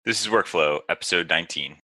This is Workflow, episode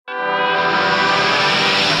 19.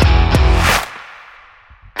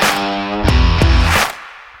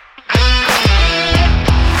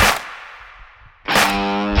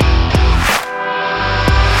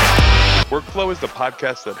 Workflow is the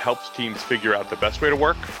podcast that helps teams figure out the best way to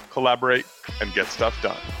work, collaborate, and get stuff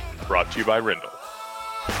done. Brought to you by Rindle.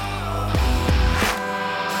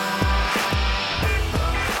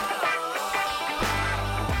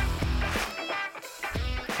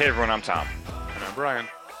 Hey everyone, I'm Tom. And I'm Brian.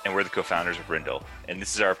 And we're the co-founders of Rindle. And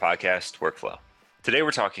this is our podcast, Workflow. Today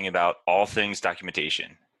we're talking about all things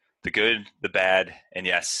documentation. The good, the bad, and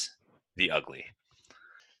yes, the ugly.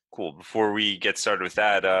 Cool. Before we get started with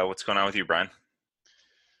that, what's going on with you, Brian?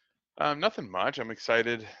 Nothing much. I'm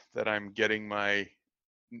excited that I'm getting my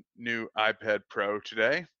new iPad Pro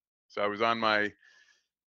today. So I was on my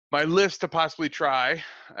list to possibly try,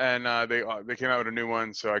 and they came out with a new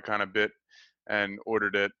one, so I kind of bit and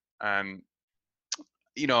ordered it. And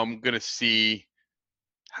I'm gonna see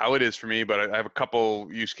how it is for me, but I have a couple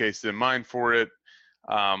use cases in mind for it.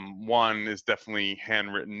 One is definitely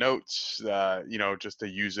handwritten notes, just to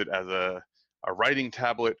use it as a writing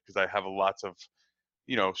tablet, because I have lots of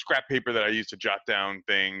scrap paper that I use to jot down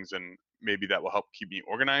things, and maybe that will help keep me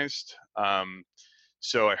organized.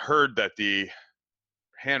 So I heard that the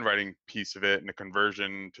handwriting piece of it and the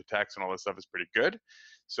conversion to text and all this stuff is pretty good.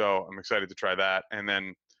 So I'm excited to try that. And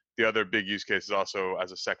then the other big use case is also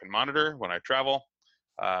as a second monitor when I travel.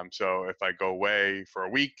 So if I go away for a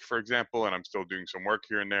week, for example, and I'm still doing some work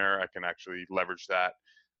here and there, I can actually leverage that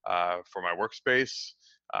for my workspace.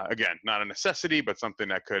 Again, not a necessity, but something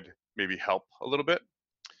that could maybe help a little bit.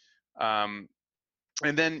 And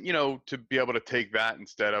then, to be able to take that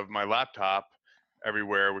instead of my laptop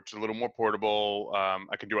everywhere, which is a little more portable.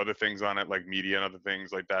 I can do other things on it, like media and other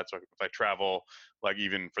things like that. So if I travel, like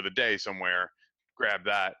even for the day somewhere, grab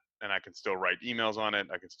that, and I can still write emails on it.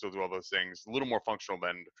 I can still do all those things. A little more functional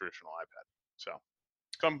than the traditional iPad. So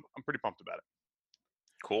I'm pretty pumped about it.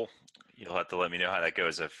 Cool. You'll have to let me know how that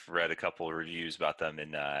goes. I've read a couple of reviews about them,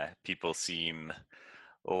 and people seem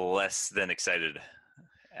less than excited.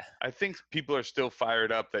 I think people are still fired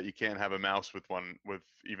up that you can't have a mouse with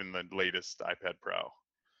even the latest iPad Pro,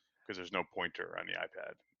 because there's no pointer on the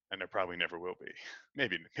iPad, and there probably never will be.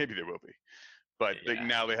 Maybe there will be, but Yeah.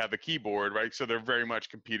 now they have the keyboard, right? So they're very much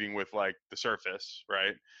competing with like the Surface,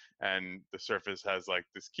 right? And the Surface has like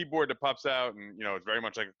this keyboard that pops out, and it's very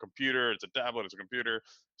much like a computer. It's a tablet, it's a computer.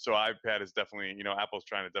 So iPad is definitely, Apple's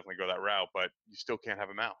trying to definitely go that route, but you still can't have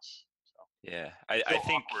a mouse. So Yeah. it's I so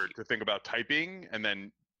think awkward to think about typing and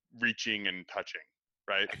then reaching and touching,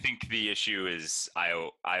 right? I think the issue is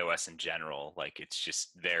iOS in general. Like, it's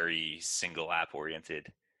just very single app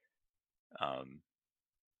oriented.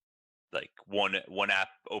 Like one app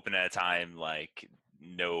open at a time. Like,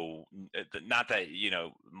 no, not that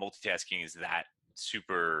multitasking is that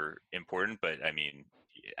super important, but I mean,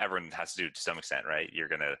 everyone has to do it to some extent, right? You're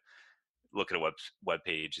gonna look at a web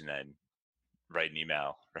page and then write an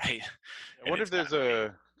email, right? I And wonder it's if there's gotta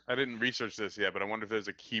be. I didn't research this yet, but I wonder if there's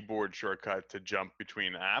a keyboard shortcut to jump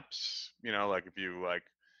between apps. Like if you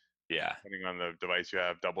Yeah. depending on the device you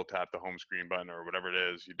have, double tap the home screen button or whatever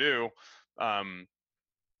it is you do. Um,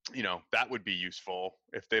 that would be useful.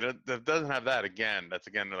 If that doesn't have that, that's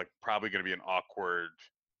like probably going to be an awkward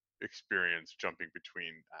experience jumping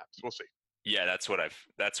between apps. We'll see. Yeah, that's what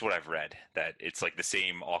I've read, that it's like the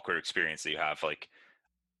same awkward experience that you have like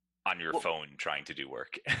on your Well, phone trying to do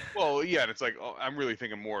work. well, yeah, and it's like I'm really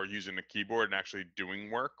thinking more using the keyboard and actually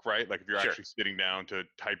doing work, right? Like if you're Sure. actually sitting down to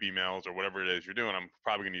type emails or whatever it is you're doing, I'm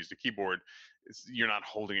probably going to use the keyboard. You're not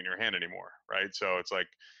holding it in your hand anymore, right? So it's like,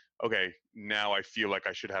 okay, now I feel like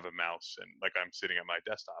I should have a mouse and like I'm sitting at my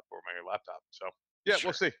desktop or my laptop. So yeah,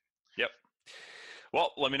 we'll Sure. see. Yep.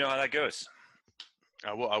 Well, let me know how that goes.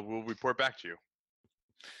 I will report back to you.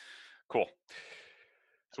 Cool.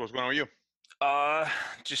 So what's going on with you?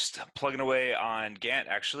 Just plugging away on Gantt,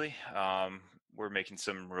 actually. We're making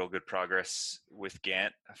some real good progress with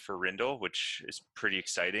Gantt for Rindle, which is pretty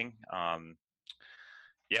exciting.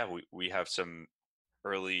 Yeah, we have some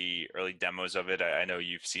early demos of it. I know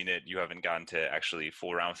you've seen it. You haven't gotten to actually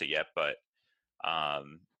fool around with it yet, but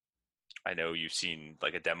I know you've seen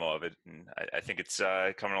like a demo of it, and I think it's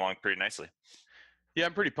coming along pretty nicely. Yeah,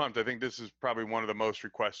 I'm pretty pumped. I think this is probably one of the most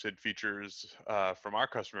requested features from our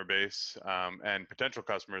customer base and potential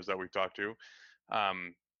customers that we've talked to.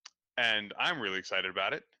 Um, and I'm really excited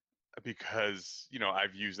about it because,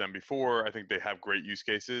 I've used them before. I think they have great use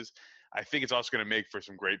cases. I think it's also going to make for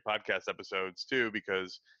some great podcast episodes too,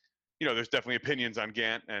 because, there's definitely opinions on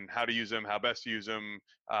Gantt and how to use them, how best to use them,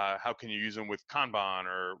 how can you use them with Kanban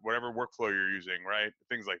or whatever workflow you're using, right?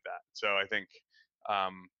 Things like that. So I think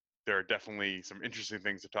there are definitely some interesting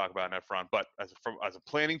things to talk about in that front. But as a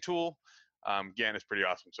planning tool, Gantt is pretty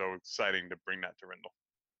awesome. So exciting to bring that to Rindle.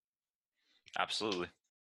 Absolutely.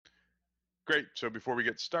 Great. So before we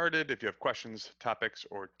get started, if you have questions, topics,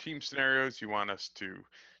 or team scenarios you want us to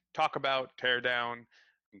talk about, tear down,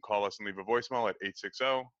 you can call us and leave a voicemail at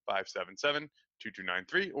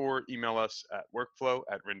 860-577-2293 or email us at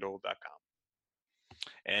workflow@rindle.com.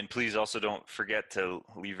 And please also don't forget to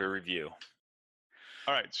leave a review.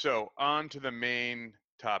 All right, so on to the main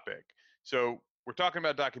topic. So we're talking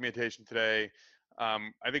about documentation today.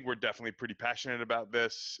 I think we're definitely pretty passionate about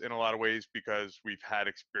this in a lot of ways because we've had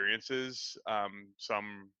experiences,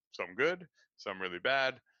 some good, some really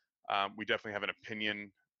bad. We definitely have an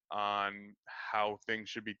opinion on how things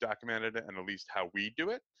should be documented and at least how we do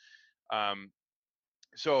it.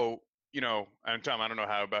 So, and Tom, I don't know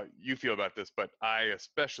how about you feel about this, but I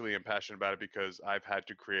especially am passionate about it because I've had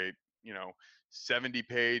to create,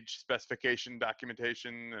 70-page specification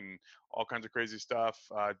documentation and all kinds of crazy stuff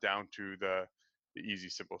down to the easy,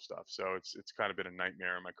 simple stuff. So it's kind of been a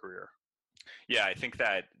nightmare in my career. Yeah, I think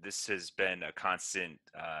that this has been a constant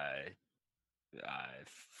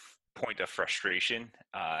point of frustration.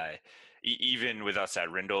 Even with us at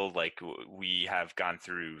Rindle, like we have gone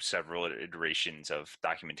through several iterations of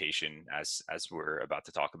documentation as we're about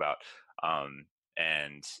to talk about,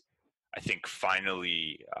 and I think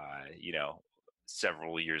finally,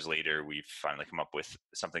 several years later, we've finally come up with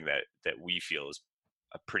something that we feel is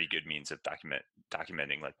a pretty good means of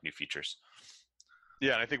documenting like new features.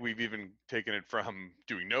 Yeah, and I think we've even taken it from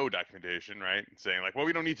doing no documentation, right? And saying like, well,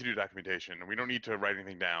 we don't need to do documentation, and we don't need to write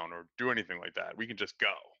anything down or do anything like that. We can just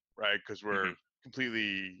go, right? Because we're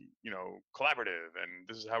completely, collaborative, and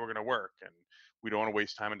this is how we're going to work, and we don't want to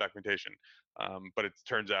waste time in documentation. But it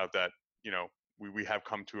turns out that we have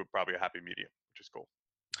come to probably a happy medium, which is cool.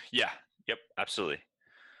 Yeah. Yep. Absolutely.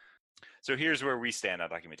 So here's where we stand on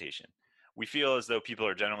documentation. We feel as though people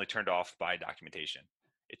are generally turned off by documentation.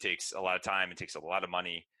 It takes a lot of time, it takes a lot of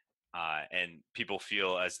money, and people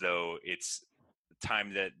feel as though it's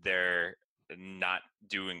time that they're not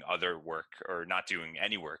doing other work or not doing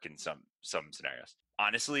any work in some scenarios.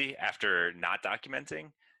 Honestly, after not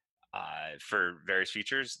documenting for various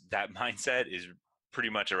features, that mindset is pretty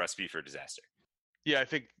much a recipe for disaster. Yeah, I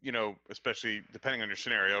think, especially depending on your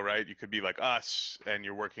scenario, right? You could be like us and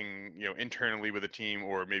you're working, internally with a team,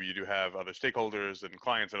 or maybe you do have other stakeholders and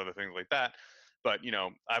clients and other things like that. But,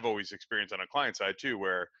 I've always experienced on a client side too,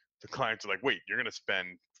 where the clients are like, wait, you're going to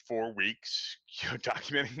spend 4 weeks,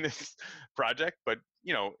 documenting this project, but,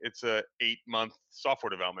 it's a 8-month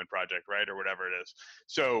software development project, right? Or whatever it is.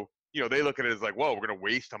 So, they look at it as like, whoa, we're going to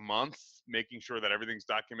waste a month making sure that everything's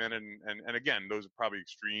documented. And again, those are probably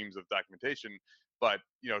extremes of documentation, but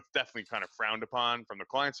it's definitely kind of frowned upon from the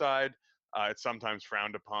client side. It's sometimes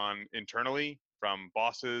frowned upon internally from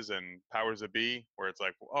bosses and powers that be, where it's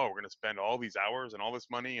like, oh, we're going to spend all these hours and all this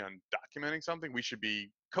money on documenting something. We should be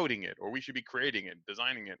coding it, or we should be creating it,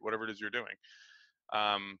 designing it, whatever it is you're doing.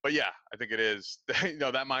 But yeah, I think it is.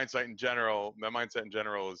 That mindset in general. That mindset in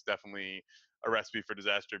general is definitely a recipe for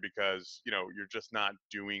disaster because you're just not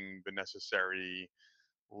doing the necessary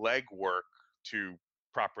legwork to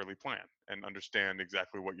properly plan and understand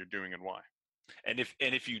exactly what you're doing and why. And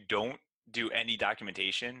if you don't do any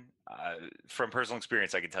documentation, from personal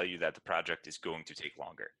experience, I can tell you that the project is going to take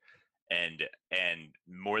longer, and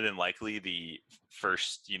more than likely the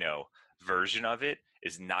first version of it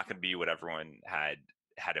is not going to be what everyone had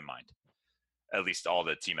in mind. At least all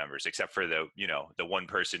the team members, except for the one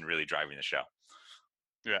person really driving the show.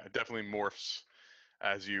 Yeah, it definitely morphs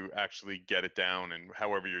as you actually get it down and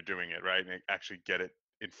however you're doing it, right? And actually get it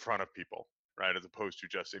in front of people, right? As opposed to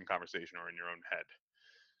just in conversation or in your own head.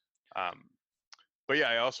 But yeah,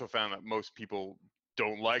 I also found that most people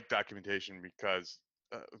don't like documentation because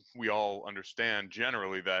we all understand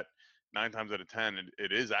generally that 9 times out of 10,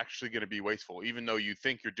 it is actually going to be wasteful, even though you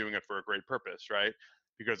think you're doing it for a great purpose, right?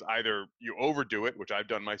 Because either you overdo it, which I've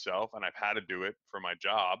done myself, and I've had to do it for my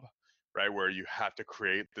job, right? Where you have to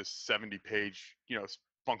create this 70-page,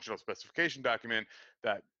 functional specification document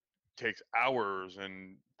that takes hours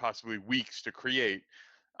and possibly weeks to create.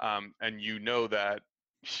 And that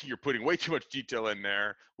you're putting way too much detail in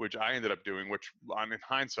there, which I ended up doing, which in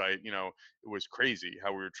hindsight, it was crazy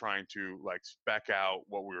how we were trying to like spec out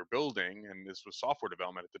what we were building. And this was software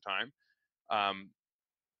development at the time.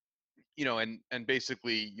 And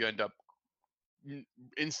basically you end up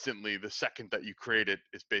instantly, the second that you create it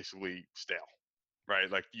is basically stale,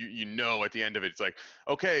 right? Like at the end of it, it's like,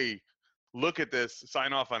 okay, look at this,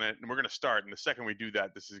 sign off on it, and we're going to start. And the second we do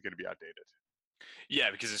that, this is going to be outdated. Yeah,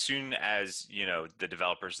 because as soon as the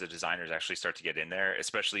developers, the designers actually start to get in there,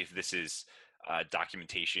 especially if this is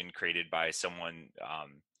documentation created by someone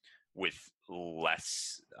with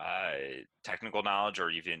less technical knowledge, or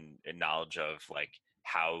even a knowledge of like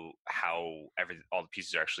how all the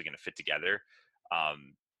pieces are actually going to fit together,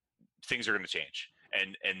 um, things are going to change,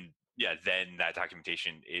 and yeah, then that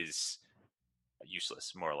documentation is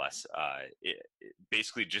useless, more or less.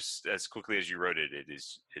 Basically, just as quickly as you wrote it, it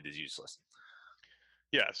is useless.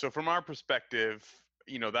 Yeah. So from our perspective,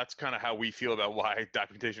 that's kind of how we feel about why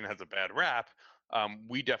documentation has a bad rap.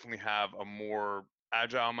 We definitely have a more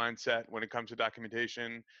agile mindset when it comes to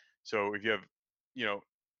documentation. So if you have, you know,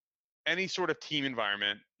 any sort of team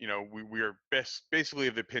environment, we are basically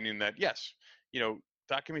of the opinion that yes,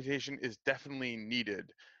 documentation is definitely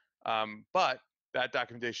needed, but that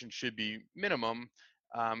documentation should be minimum.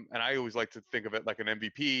 And I always like to think of it like an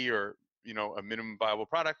MVP, or a minimum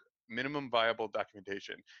viable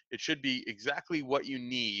documentation. It should be exactly what you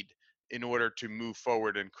need in order to move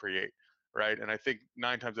forward and create. Right. And I think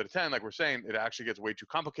 9 times out of 10, like we're saying, it actually gets way too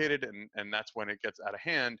complicated. And that's when it gets out of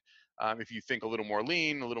hand. If you think a little more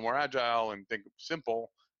lean, a little more agile, and think simple,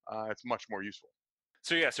 it's much more useful.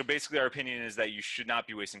 So yeah, so basically our opinion is that you should not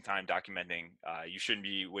be wasting time documenting. You shouldn't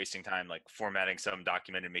be wasting time like formatting some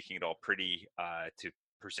document and making it all pretty to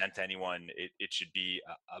present to anyone. It should be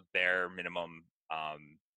a bare minimum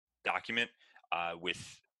document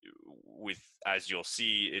with, as you'll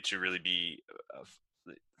see, it should really be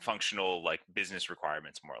functional like business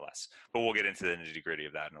requirements, more or less. But we'll get into the nitty gritty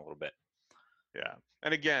of that in a little bit. Yeah.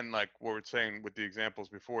 And again, like what we're saying with the examples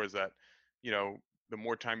before is that, you know, the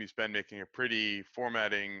more time you spend making it pretty,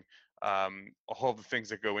 formatting, all the things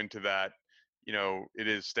that go into that, it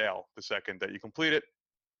is stale the second that you complete it.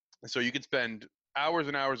 And so you can spend hours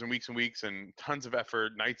and hours and weeks and tons of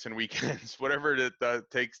effort, nights and weekends, whatever it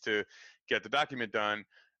takes to get the document done.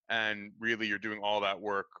 And really, you're doing all that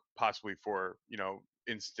work possibly for,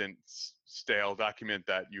 instant stale document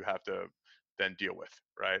that you have to then deal with,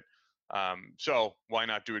 right? So why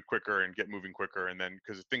not do it quicker and get moving quicker? And then,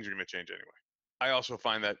 because things are going to change anyway. I also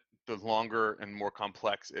find that the longer and more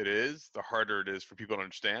complex it is, the harder it is for people to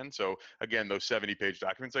understand. So again, those 70-page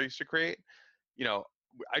documents I used to create, you know,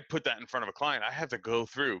 I'd put that in front of a client. I have to go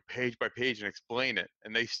through page by page and explain it,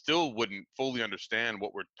 and they still wouldn't fully understand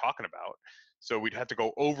what we're talking about. So we'd have to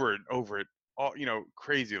go over and over it, all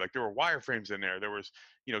crazy. Like there were wireframes in there. There was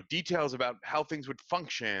details about how things would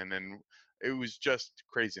function, and it was just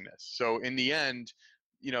craziness. So in the end,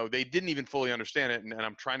 they didn't even fully understand it, and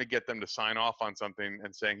I'm trying to get them to sign off on something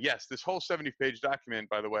and saying, yes, this whole 70-page document,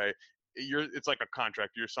 by the way, it's like a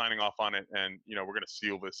contract. You're signing off on it, and we're going to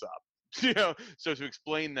seal this up. So to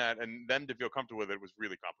explain that and them to feel comfortable with it was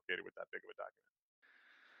really complicated with that big of a document.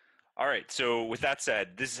 All right. So with that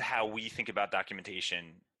said, this is how we think about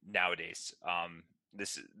documentation nowadays.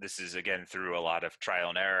 This is again through a lot of trial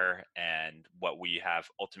and error and what we have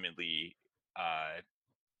ultimately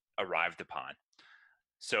arrived upon.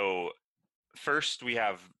 So first we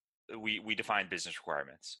define business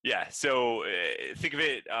requirements. Yeah. So think of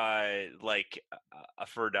it like a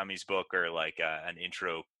Fur Dummies book, or like an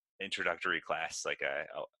introductory class, like a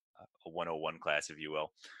 101 class, if you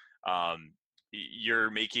will. You're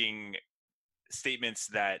making statements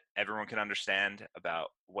that everyone can understand about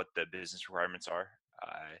what the business requirements are.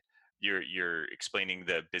 You're explaining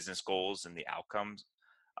the business goals and the outcomes.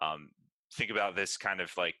 Um, think about this kind of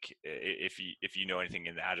like, if you know anything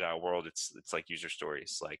in the agile world, it's like user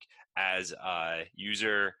stories. Like, as a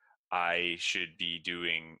user, I should be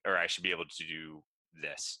doing, or I should be able to do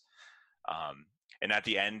this. And at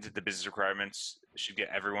the end, the business requirements should get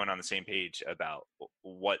everyone on the same page about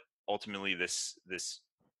what ultimately this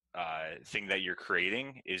thing that you're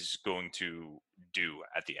creating is going to do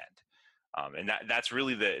at the end. And that's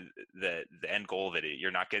really the end goal of it.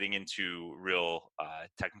 You're not getting into real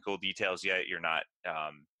technical details yet. You're not.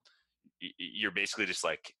 You're basically just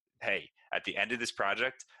like, hey, at the end of this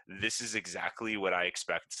project, this is exactly what I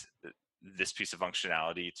expect this piece of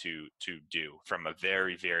functionality to do from a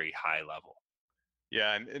very, very high level.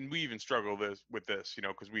 Yeah, and we even struggle with this,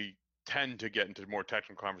 because we tend to get into more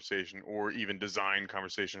technical conversation or even design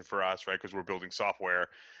conversation for us, right? Because we're building software,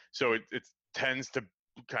 so it tends to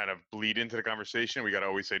kind of bleed into the conversation. We got to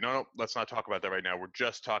always say, no, let's not talk about that right now. We're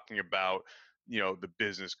just talking about the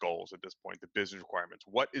business goals at this point, the business requirements.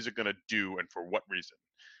 What is it going to do, and for what reason?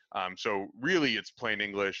 So really, it's plain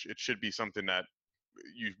English. It should be something that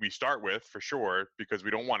we start with for sure, because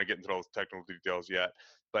we don't want to get into those technical details yet.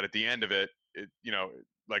 But at the end of it,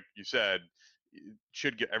 like you said,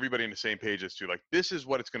 should get everybody on the same page as to like, this is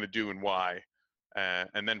what it's going to do and why.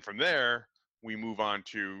 And then from there, we move on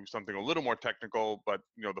to something a little more technical, but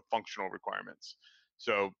the functional requirements.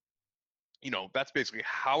 So, that's basically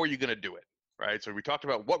how are you going to do it, right? So we talked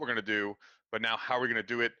about what we're going to do, but now how are we going to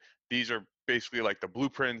do it? These are basically like the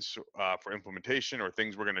blueprints for implementation, or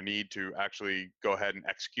things we're going to need to actually go ahead and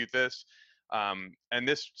execute this. And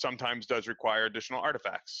this sometimes does require additional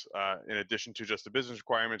artifacts. In addition to just the business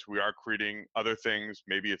requirements, we are creating other things.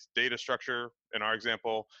 Maybe it's data structure in our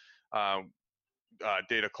example,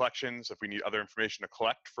 data collections if we need other information to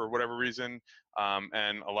collect for whatever reason.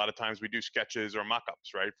 And a lot of times we do sketches or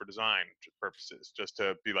mock-ups, right, for design purposes, just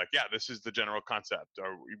to be like, yeah, this is the general concept.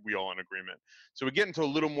 Are we all in agreement? So we get into a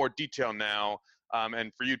little more detail now.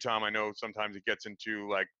 And for you, Tom, I know sometimes it gets into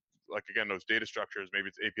like again, those data structures, maybe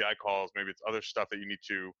it's API calls, maybe it's other stuff that you need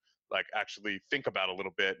to like actually think about a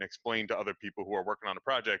little bit and explain to other people who are working on a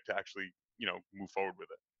project to actually, move forward with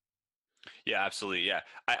it. Yeah, absolutely. Yeah,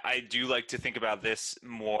 I do like to think about this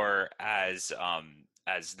more as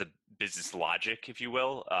the business logic, if you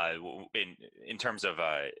will, in terms of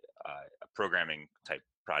a programming type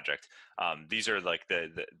project. These are like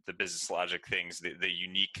the business logic things, the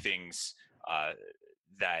unique things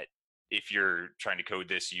that if you're trying to code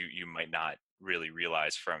this, you might not really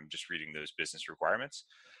realize from just reading those business requirements.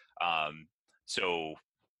 So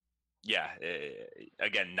yeah,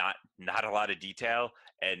 again, not a lot of detail,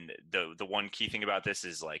 and the one key thing about this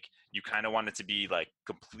is like you kind of want it to be like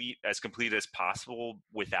complete as possible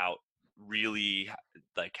without really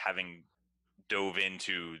like having dove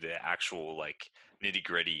into the actual like nitty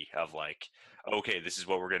gritty of like, okay, this is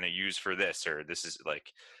what we're going to use for this, or this is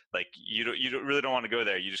like you really don't want to go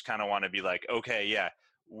there. You just kind of want to be like, okay, yeah,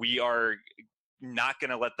 we are not going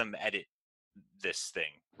to let them edit this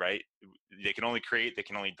thing, right? They can only create, they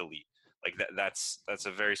can only delete. Like that's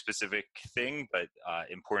a very specific thing, but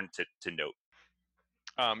important to note.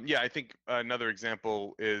 Yeah, I think another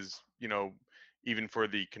example is, even for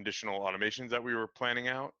the conditional automations that we were planning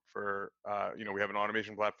out for, we have an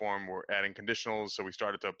automation platform, we're adding conditionals. So we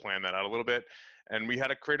started to plan that out a little bit, and we had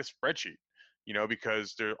to create a spreadsheet,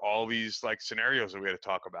 because there are all these like scenarios that we had to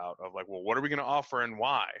talk about of like, well, what are we going to offer and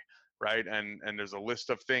why? Right. And there's a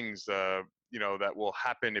list of things, that will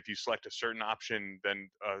happen if you select a certain option, then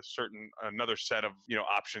another set of,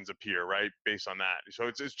 options appear, right, based on that. So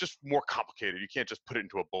it's just more complicated. You can't just put it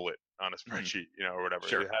into a bullet on a Mhm. spreadsheet, or whatever.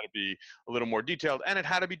 Sure. It had to be a little more detailed, and it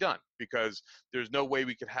had to be done because there's no way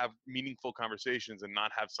we could have meaningful conversations and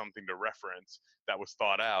not have something to reference that was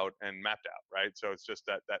thought out and mapped out, right? So it's just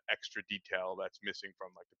that extra detail that's missing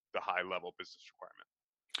from like the high level business requirement.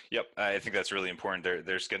 Yep, I think that's really important.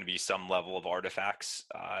 There's going to be some level of artifacts.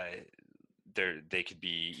 They could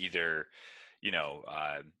be either,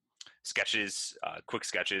 sketches, quick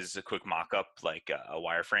sketches, a quick mock-up like a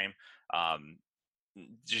wireframe, um,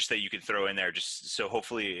 just that you could throw in there, just so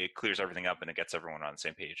hopefully it clears everything up and it gets everyone on the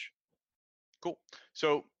same page. Cool.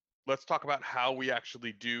 So let's talk about how we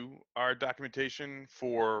actually do our documentation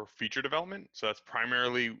for feature development. So that's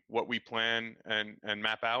primarily what we plan and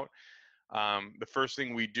map out. The first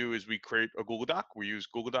thing we do is we create a Google Doc. We use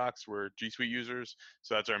Google Docs. We're G Suite users,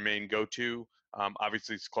 so that's our main go-to.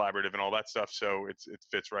 Obviously, it's collaborative and all that stuff, so it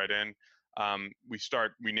fits right in.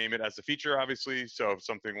 We name it as a feature, obviously. So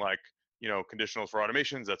something like conditionals for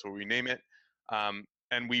automations, that's what we name it.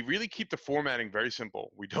 And we really keep the formatting very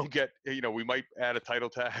simple. We don't get, we might add a title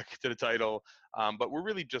tag to the title, but we're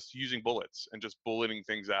really just using bullets and just bulleting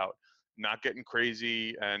things out, not getting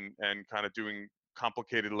crazy and kind of doing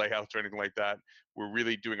complicated layouts or anything like that. We're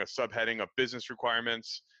really doing a subheading of business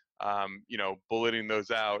requirements, bulleting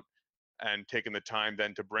those out and taking the time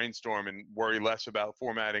then to brainstorm and worry less about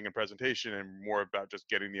formatting and presentation and more about just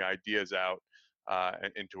getting the ideas out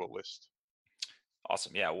and into a list.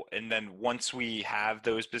 Awesome. Yeah. And then once we have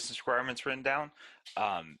those business requirements written down,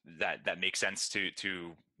 that makes sense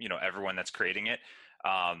to everyone that's creating it.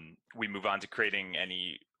 We move on to creating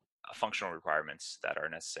any functional requirements that are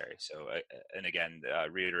necessary. So, and again,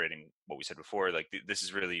 reiterating what we said before, like this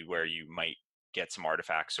is really where you might get some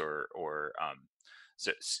artifacts or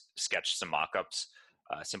sketch some mock-ups,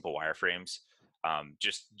 simple wireframes,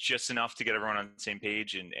 just enough to get everyone on the same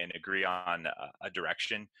page and agree on a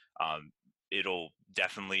direction. It'll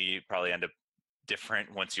definitely probably end up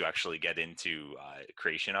different once you actually get into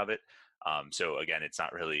creation of it. So again, it's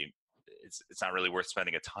not really worth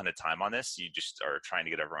spending a ton of time on this. You just are trying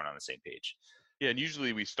to get everyone on the same page. Yeah, and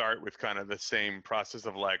usually we start with kind of the same process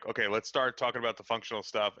of like, okay, let's start talking about the functional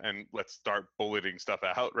stuff and let's start bulleting stuff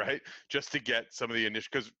out, right? Just to get some of the initial,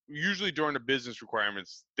 because usually during the business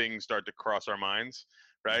requirements, things start to cross our minds,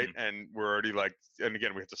 right? Hmm. And we're already like, and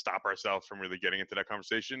again, we have to stop ourselves from really getting into that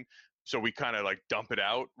conversation. So we kind of like dump it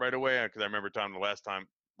out right away. Because I remember Tom, last time,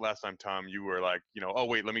 Tom, you were like, oh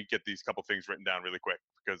wait, let me get these couple things written down really quick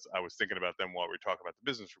because I was thinking about them while we were talking about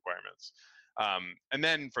the business requirements. And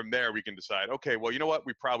then from there, we can decide, okay, well, you know what?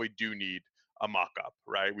 We probably do need a mock-up,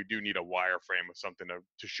 right? We do need a wireframe of something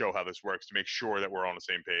to show how this works to make sure that we're on the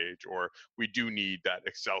same page, or we do need that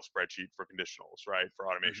Excel spreadsheet for conditionals, right? For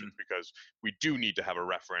automations, Hmm. because we do need to have a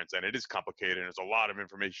reference and it is complicated and there's a lot of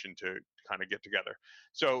information to kind of get together.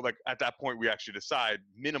 So like at that point, we actually decide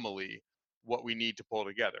minimally what we need to pull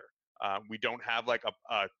together. We don't have like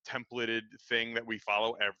a templated thing that we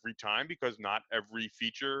follow every time because not every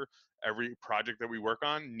feature, every project that we work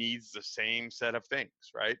on needs the same set of things,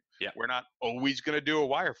 right? Yeah. We're not always going to do a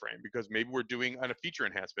wireframe because maybe we're doing a feature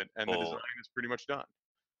enhancement and the design Well, is pretty much done.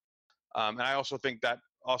 And I also think that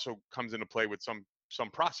also comes into play with some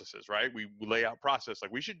processes, right? We lay out process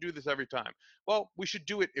like we should do this every time. Well, we should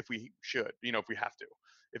do it if we should, if we have to,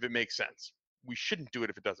 if it makes sense. We shouldn't do it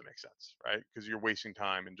if it doesn't make sense, right? Because you're wasting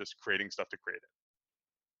time and just creating stuff to create it.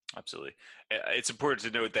 absolutely. It's important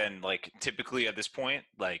to note then, like typically at this point,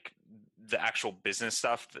 like the actual business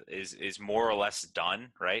stuff is more or less done,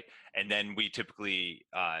 right? And then we typically,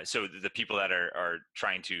 so the people that are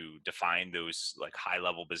trying to define those like high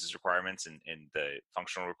level business requirements and the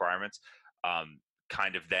functional requirements, um,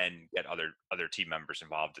 kind of then get other team members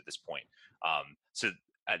involved at this point. So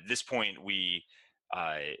at this point,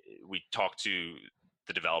 uh, we talk to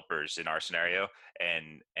the developers in our scenario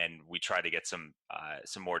and we try to get some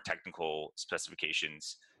more technical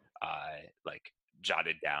specifications like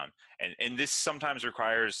jotted down and this sometimes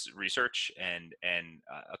requires research and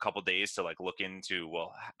a couple days to like look into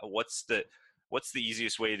well what's the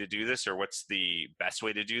easiest way to do this or what's the best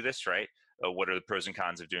way to do this, right? What are the pros and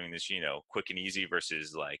cons of doing this, quick and easy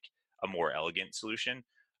versus like a more elegant solution.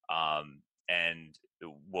 And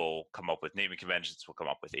we'll come up with naming conventions, we'll come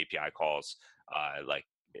up with API calls, like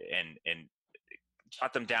and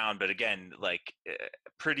jot them down, but again, like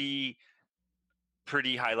pretty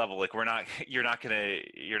high level. Like we're not you're not gonna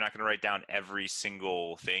write down every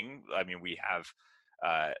single thing. I mean, we have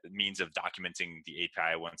means of documenting the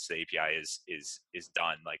API once the API is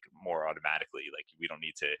done, like more automatically. Like we don't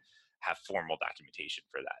need to have formal documentation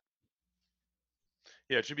for that.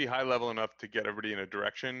 Yeah, it should be high level enough to get everybody in a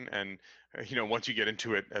direction. And, once you get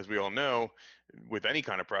into it, as we all know, with any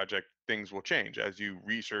kind of project, things will change as you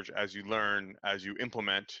research, as you learn, as you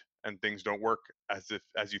implement, and things don't work as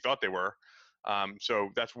you thought they were. So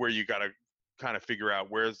that's where you got to kind of figure out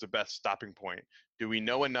where's the best stopping point. Do we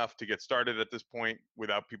know enough to get started at this point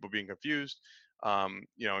without people being confused? And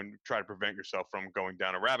try to prevent yourself from going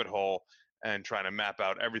down a rabbit hole and trying to map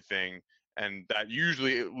out everything. And that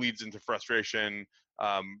usually leads into frustration,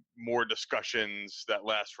 more discussions that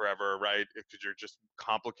last forever, right? Because you're just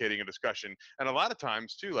complicating a discussion. And a lot of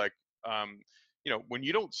times too, like, when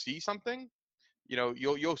you don't see something, you'll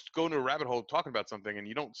go into a rabbit hole talking about something and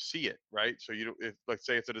you don't see it, right? So you don't, if let's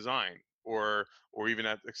say it's a design or even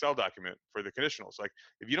that Excel document for the conditionals, like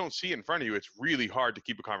if you don't see it in front of you, it's really hard to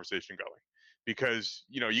keep a conversation going because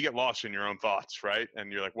you get lost in your own thoughts, right?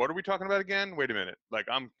 And you're like, what are we talking about again? Wait a minute, like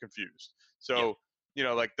I'm confused. Yeah. So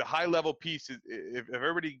like the high level piece is if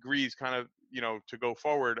everybody agrees kind of to go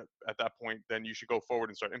forward at that point, then you should go forward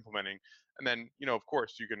and start implementing. And then of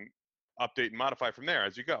course you can update and modify from there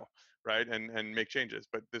as you go, right? And make changes.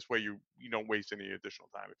 But this way you don't waste any additional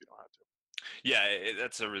time if you don't have to. Yeah,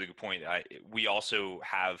 that's a really good point. We also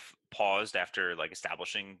have paused after like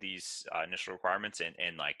establishing these initial requirements,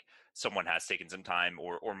 and like someone has taken some time,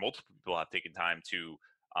 or multiple people have taken time to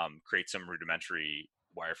create some rudimentary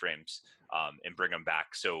wireframes and bring them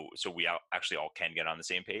back, so we actually all can get on the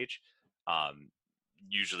same page. Um,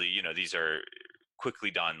 Usually, these are quickly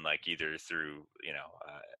done, like either through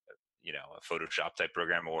a Photoshop type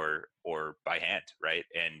program or by hand, right?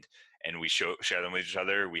 And we share them with each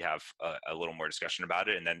other. We have a little more discussion about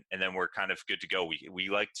it, and then we're kind of good to go. We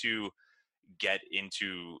like to get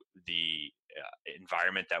into the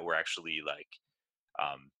environment that we're actually like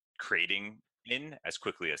creating in as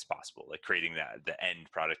quickly as possible, like creating the end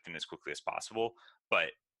product in as quickly as possible. But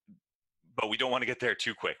we don't want to get there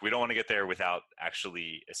too quick. We don't want to get there without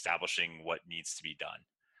actually establishing what needs to be done.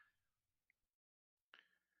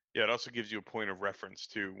 Yeah, it also gives you a point of reference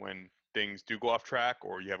too when things do go off track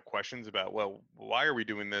or you have questions about, well, why are we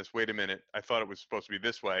doing this? Wait a minute, I thought it was supposed to be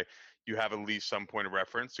this way. You have at least some point of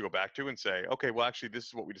reference to go back to and say, okay, well, actually, this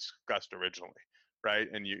is what we discussed originally. right?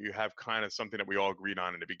 And you have kind of something that we all agreed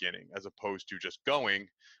on in the beginning, as opposed to just going,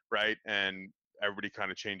 right? And everybody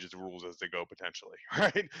kind of changes the rules as they go potentially,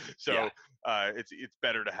 right? Yeah. So it's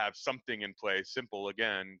better to have something in place, simple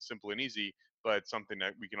again, simple and easy, but something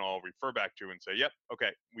that we can all refer back to and say, yep,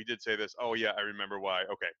 okay, we did say this. Oh yeah, I remember why.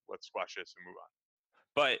 Okay, let's squash this and move on.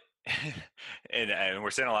 But and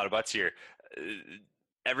we're saying a lot of buts here. uh,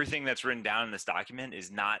 Everything that's written down in this document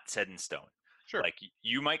is not set in stone. Sure. Like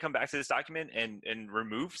you might come back to this document and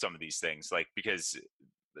remove some of these things, like because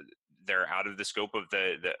they're out of the scope of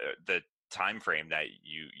the time frame that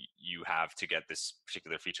you have to get this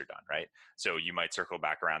particular feature done, right? So you might circle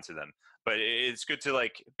back around to them, but it's good to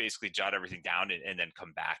like basically jot everything down and then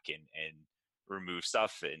come back and remove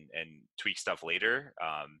stuff and tweak stuff later.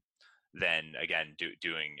 Than again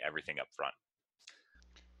doing everything up front.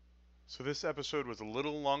 So this episode was a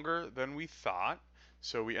little longer than we thought.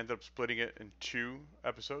 So we ended up splitting it in 2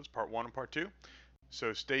 episodes, part 1 and part 2.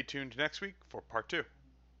 So stay tuned next week for part 2.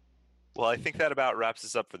 Well, I think that about wraps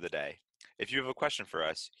us up for the day. If you have a question for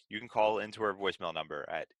us, you can call into our voicemail number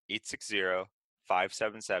at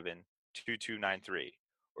 860-577-2293,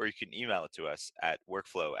 or you can email it to us at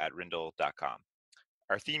workflow@rindle.com.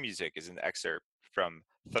 Our theme music is an excerpt from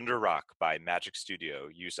Thunder Rock by Magic Studio,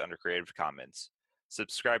 used under Creative Commons.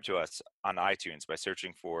 Subscribe to us on iTunes by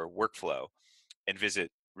searching for Workflow and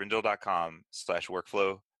visit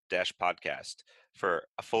rindle.com/workflow-podcast for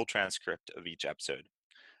a full transcript of each episode.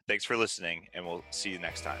 Thanks for listening, and we'll see you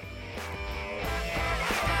next time.